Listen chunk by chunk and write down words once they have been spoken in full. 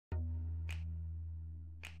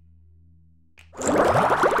Hello,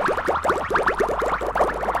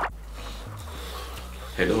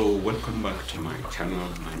 welcome back to my channel.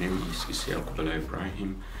 My name is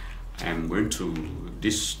Ibrahim. I am going to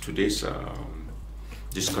today's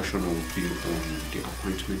discussion will be on the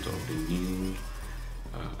appointment of the new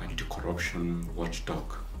anti-corruption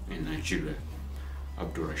watchdog in Nigeria,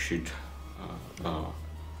 Abdulrasheed Bawa.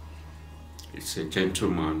 It's a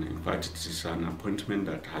gentleman. In fact, it is an appointment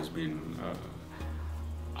that has been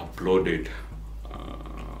applauded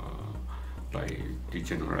by the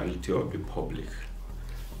generality of the public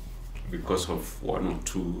because of one or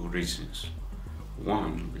two reasons.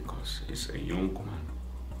 One, because he's a young man,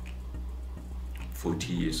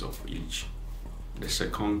 40 years of age. The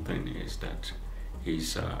second thing is that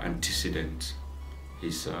his antecedents,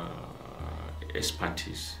 his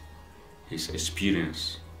expertise, his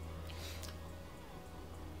experience,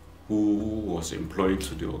 who was employed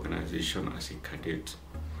to the organization as a cadet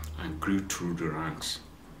and grew through the ranks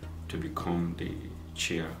to become the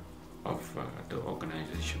chair of the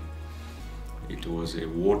organization. It was a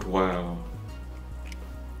worthwhile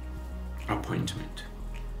appointment.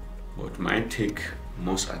 But my take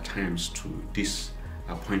most at times to this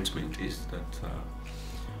appointment is that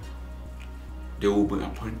they will be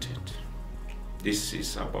appointed. This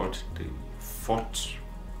is about the fourth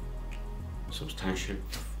substantial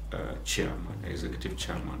chairman, executive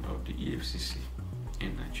chairman of the Efcc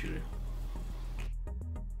in Nigeria.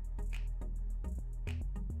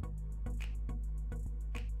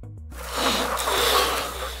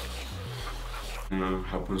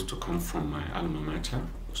 Happens to come from my alma mater,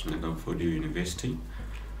 Usman University,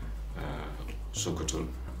 Sokoto.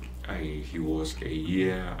 He was a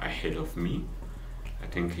year ahead of me. I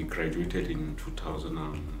think he graduated in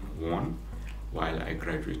 2001, while I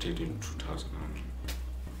graduated in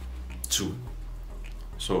 2002.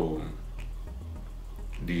 So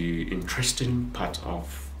the interesting part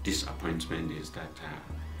of this appointment is that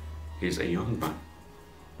he's a young man,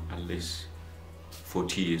 at least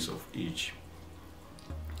 40 years of age.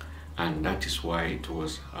 And that is why it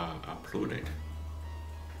was applauded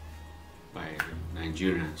by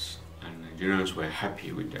Nigerians. And Nigerians were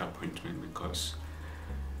happy with the appointment because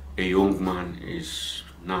a young man is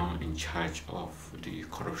now in charge of the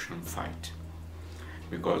corruption fight.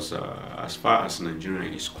 Because as far as Nigeria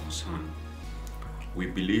is concerned, we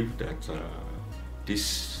believe that the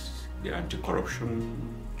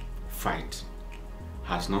anti-corruption fight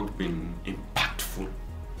has not been impactful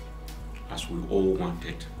as we all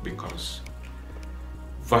wanted, because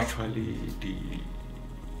virtually the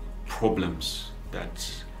problems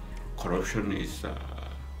that corruption is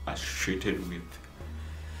associated with,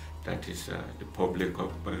 that is the public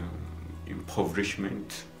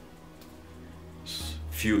impoverishment,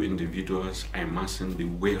 few individuals amassing the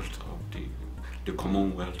wealth of the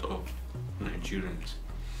common wealth of Nigerians,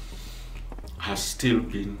 has still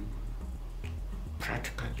been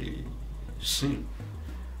practically seen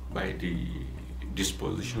by the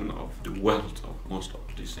disposition of the wealth of most of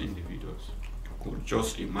these individuals. You could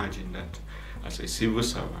just imagine that as a civil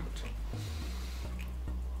servant,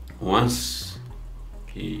 once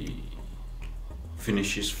he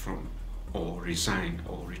finishes from or resign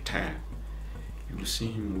or retire, you will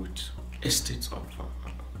see him with estates of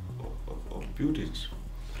buildings.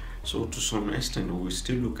 So to some extent, we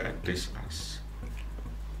still look at this as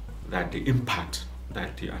that the impact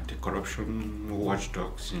that the anti-corruption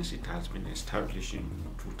watchdog, since it has been established in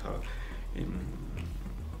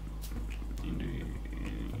the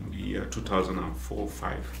year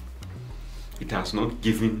 2004-05, it has not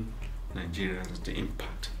given Nigerians the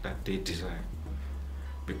impact that they desire,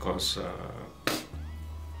 because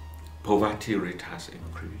poverty rate has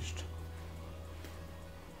increased.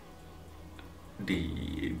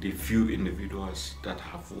 The few individuals that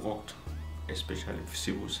have worked, especially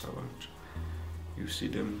civil servants, you see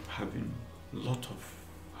them having a lot of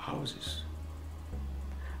houses.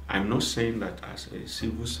 I'm not saying that as a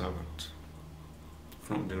civil servant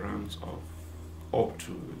from the ranks of up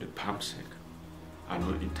to the PAMSEC are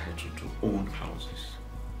not entitled to own houses.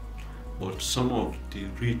 But some of the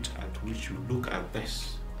rate at which you look at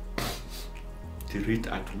this, the rate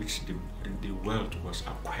at which the wealth was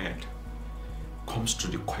acquired, comes to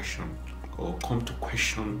the question, or come to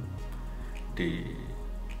question the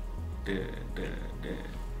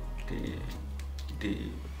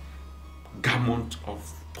garment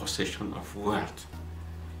of possession of wealth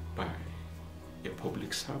by a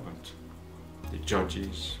public servant. The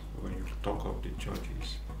judges, when you talk of the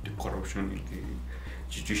judges, the corruption in the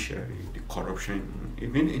judiciary, the corruption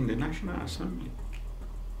even in the National Assembly,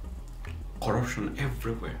 corruption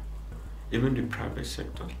everywhere, even the private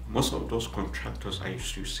sector. Most of those contractors, I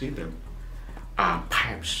used to see them are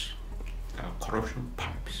pipes, corruption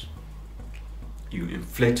pipes. You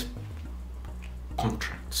inflate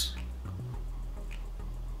contracts.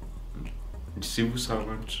 The civil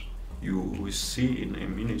servants you will see in a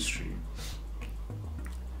ministry,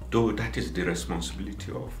 though that is the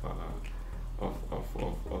responsibility of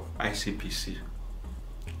ICPC,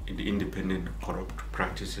 the Independent Corrupt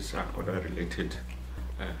Practices and Other Related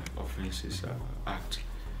Offences Act.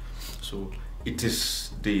 So it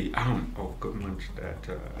is the arm of government that,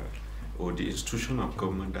 or the institution of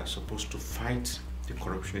government that's supposed to fight the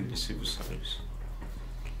corruption in the civil service.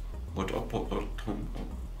 But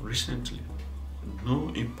recently,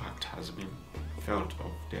 no impact has been felt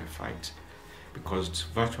of their fight, because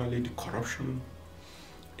virtually the corruption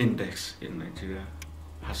index in Nigeria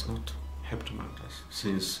has not helped matters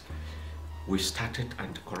since we started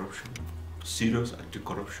anti-corruption, serious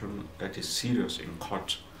anti-corruption, that is serious in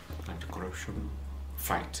court anti-corruption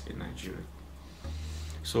fight in Nigeria.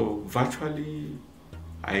 So virtually,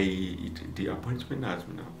 the appointment has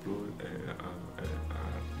been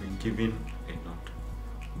been given a nod,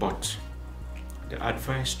 but the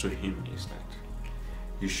advice to him is that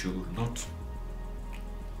he should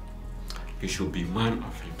be man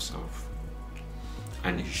of himself,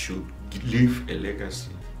 and he should leave a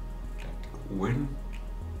legacy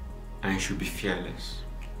and he should be fearless,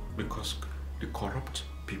 because the corrupt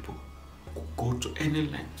people go to any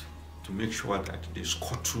length to make sure that they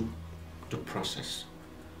scuttle the process.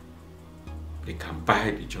 They can buy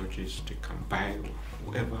the judges, they can buy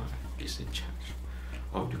whoever is in charge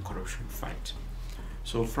of the corruption fight.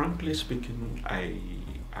 So frankly speaking, I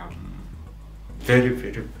am very,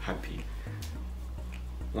 very happy.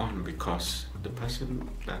 One, because the person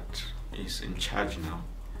that is in charge now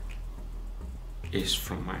is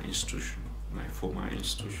from my institution, my former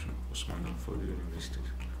institution, Usman Danfodio University.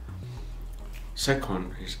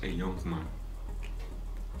 Second, is a young man.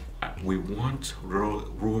 We want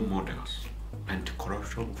role models,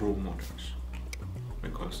 anti-corruption role models,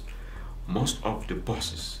 because most of the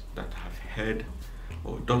bosses that have had,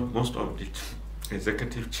 or most of the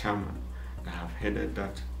executive chairmen that have headed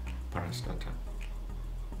that parastatal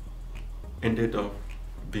ended up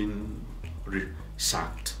being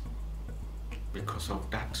sacked because of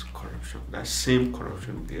that corruption, that same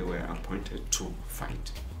corruption they were appointed to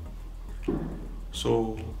fight.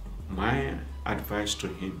 So my advice to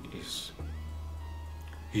him is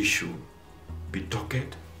he should be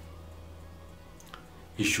dogged,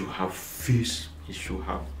 he should have faith, he should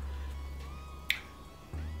have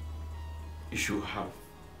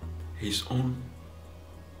his own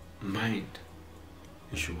mind,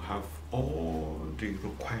 he should have all the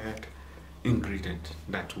required ingredients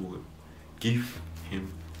that will give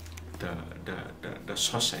him the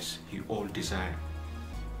success he all desire.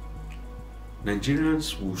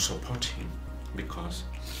 Nigerians will support him, because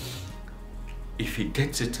if he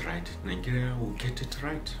gets it right, Nigeria will get it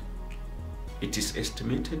right. It is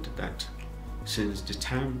estimated that since the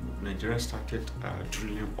time Nigeria started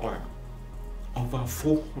drilling oil, over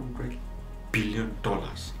 $400 billion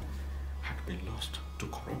had been lost to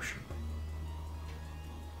corruption.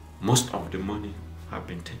 Most of the money have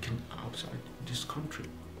been taken outside this country.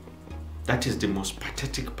 That is the most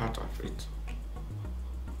pathetic part of it.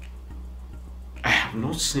 I have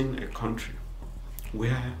not seen a country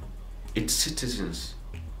where its citizens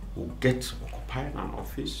who occupy an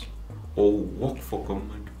office or work for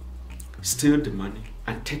government steal the money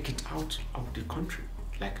and take it out of the country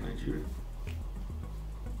like Nigeria,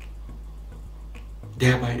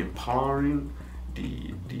 thereby empowering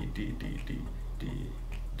the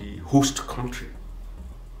host country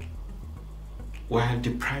while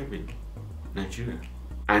depriving Nigeria.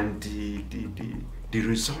 And the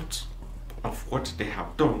result of what they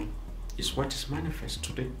have done is what is manifest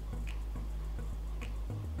today.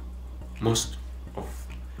 Most of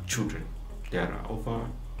children, there are over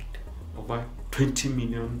 20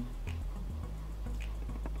 million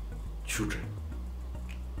children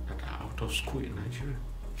that are out of school in Nigeria.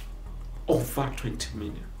 Over 20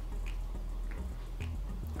 million.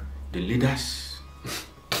 The leaders,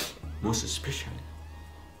 most especially,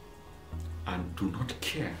 and do not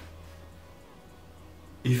care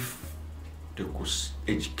if they could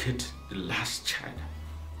educate the last child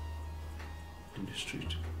in the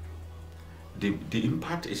street. The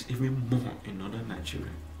impact is even more in northern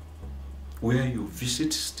Nigeria, where you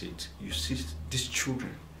visit state, you see these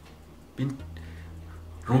children being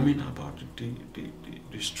roaming about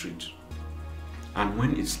the street, and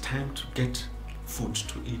when it's time to get food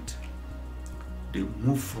to eat, they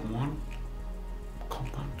move from one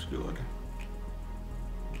compound to the other,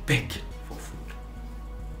 begging for food.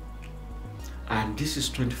 And this is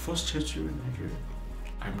 21st century Nigeria.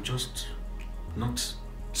 I'm just not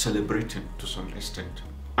celebrating to some extent.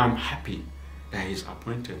 I'm happy that he's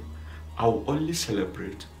appointed. I will only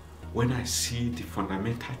celebrate when I see the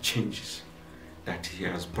fundamental changes that he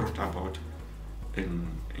has brought about in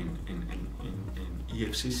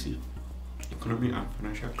EFCC, Economic and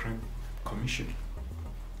Financial Crime Commission.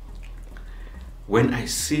 When I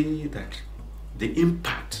see that the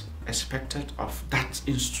impact expected of that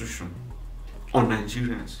institution on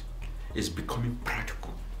Nigerians is becoming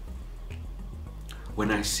practical. When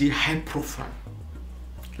I see high-profile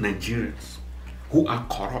Nigerians who are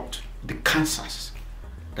corrupt, the cancers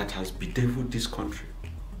that has bedeviled this country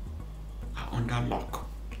are under lock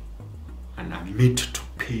and are made to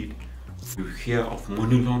pay. You hear of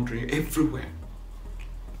money laundering everywhere.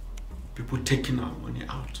 People taking our money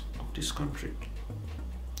out of this country.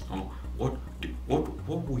 What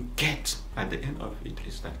we get at the end of it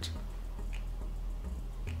is that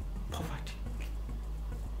poverty.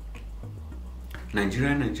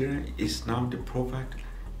 Nigeria is now the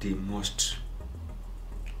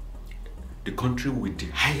country with the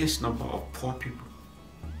highest number of poor people.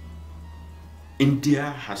 India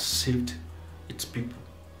has saved its people,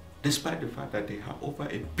 despite the fact that they have over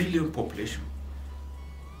 1 billion population.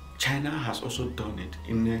 China has also done it.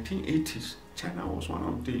 In the 1980s, China was one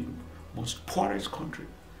of the most poorest countries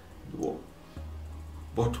in the world.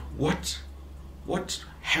 But what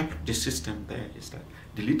helped the system there is that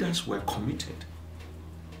the leaders were committed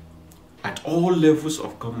at all levels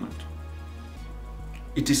of government.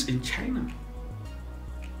 It is in China,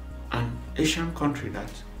 an Asian country,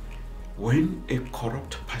 that when a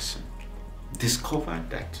corrupt person discovered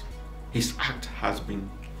that his act has been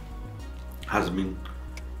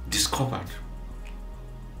discovered,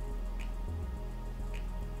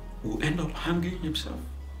 will end up hanging himself,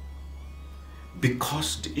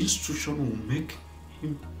 because the institution will make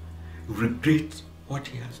him regret what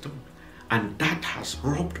he has done, and that has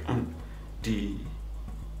rubbed on the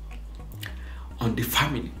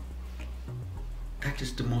family. That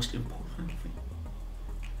is the most important thing.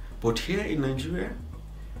 But here in Nigeria,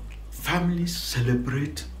 families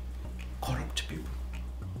celebrate corrupt people.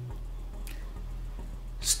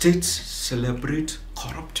 States celebrate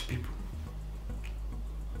corrupt people.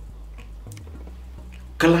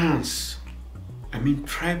 Clans,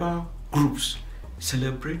 tribal groups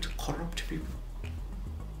celebrate corrupt people.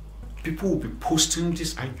 People will be posting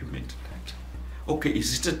this argument that, okay,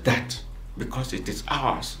 is it that because it is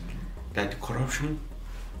ours that the corruption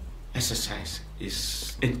exercise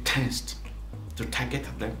is intense to target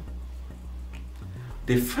them?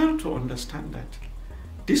 They fail to understand that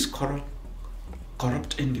this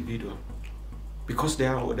corrupt individual, because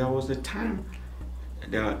there was a time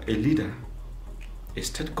a leader, a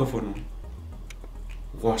state governor,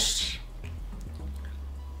 was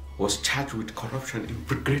charged with corruption in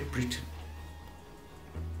Great Britain,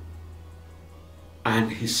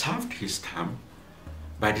 and he served his term.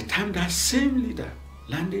 By the time that same leader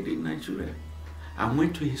landed in Nigeria and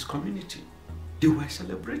went to his community, they were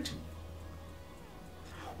celebrating.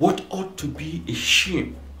 What ought to be a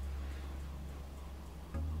shame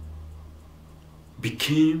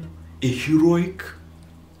became a heroic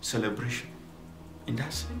celebration in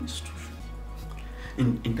that same institution,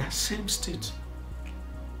 in that same state.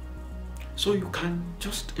 So you can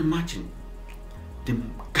just imagine the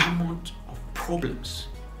gamut of problems,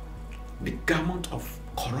 the gamut of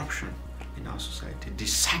corruption in our society, the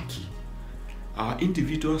psyche. Our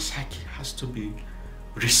individual psyche has to be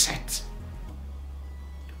reset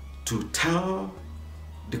to tell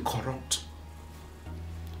the corrupt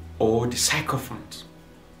or the sycophant,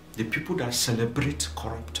 the people that celebrate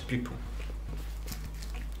corrupt people,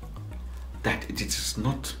 that it is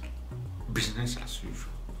not business as usual.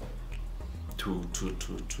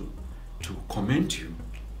 To commend you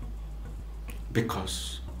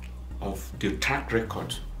because of the track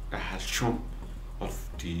record that has shown of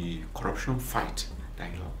the corruption fight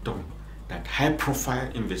that you have done, that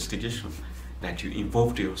high-profile investigation that you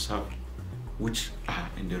involved yourself, which are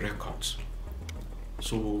in the records.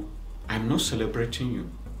 So I'm not celebrating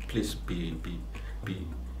you. Please be.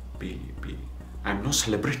 I'm not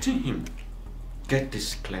celebrating him. Get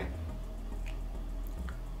this clear.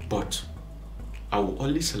 But I will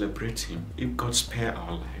only celebrate him if God spare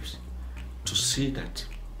our lives to see that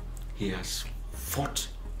he has fought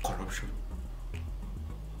corruption,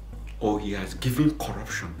 or he has given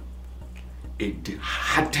corruption the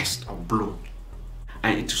hardest of blow.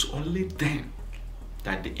 And it is only then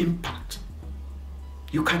that the impact,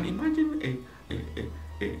 you can imagine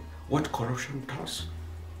what corruption does.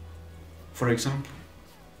 For example,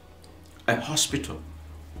 a hospital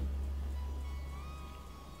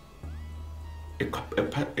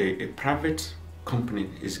a private company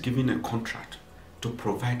is given a contract to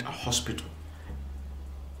provide a hospital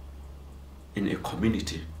in a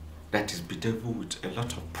community that is bedeviled with a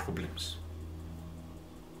lot of problems.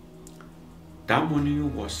 That money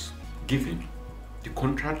was given, the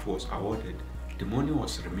contract was awarded, the money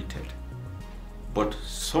was remitted. But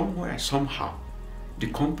somewhere, somehow, the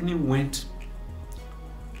company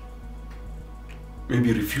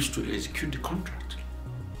maybe refused to execute the contract.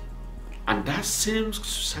 And that same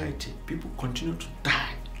society, people continue to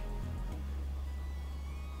die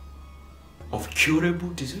of curable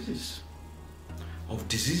diseases, of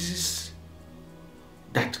diseases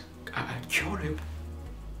that are curable.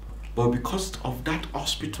 But because of that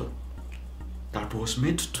hospital that was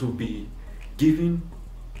meant to be given,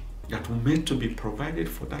 that was meant to be provided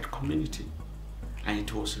for that community, and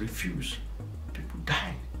it was refused, people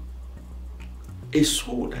die. A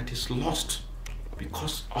soul that is lost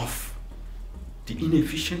because of the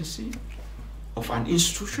inefficiency of an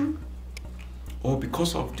institution or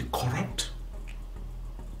because of the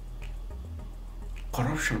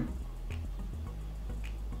corruption.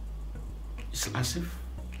 It's as if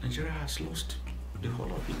Nigeria has lost the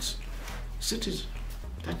whole of its citizens.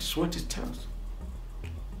 That is what it tells.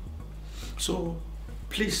 So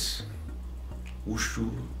please, we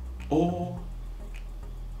should all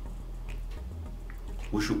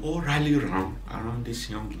rally around this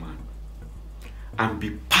young man and be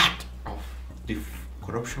part of the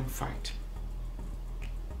corruption fight.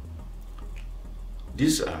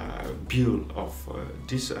 This bill of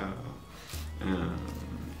this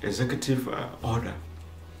executive order,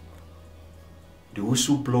 the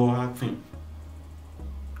whistleblower thing,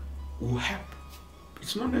 will help.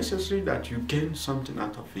 It's not necessary that you gain something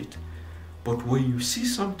out of it, but when you see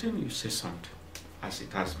something, you say something, as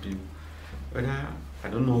it has been. Whether, I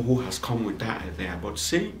don't know who has come with that idea, but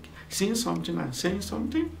seeing something and saying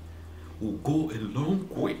something will go a long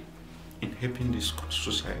way in helping this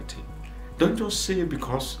society. Don't just say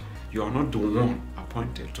because you are not the one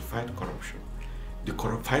appointed to fight corruption. The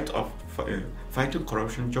fighting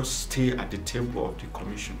corruption just stay at the table of the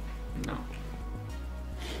commission. No.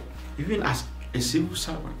 Even as a civil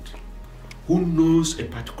servant who knows a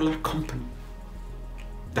particular company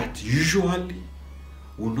that usually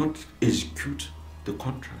will not execute the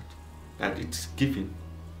contract that it's given,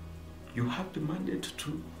 you have the mandate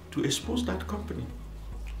to expose that company.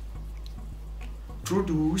 Through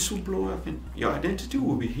the whistleblower thing, your identity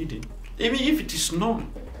will be hidden. Even if it is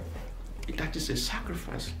known, that is a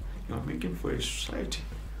sacrifice you are making for a society,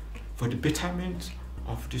 for the betterment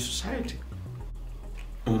of the society.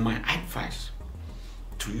 And my advice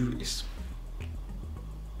to you is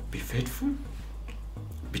be faithful,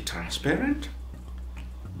 be transparent,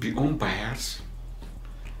 be unbiased,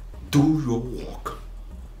 do your work,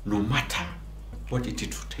 no matter what it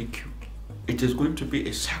will take you. It is going to be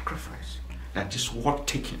a sacrifice that is worth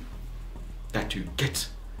taking, that you get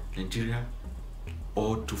Nigeria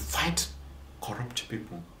or to fight corrupt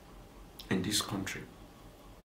people in this country.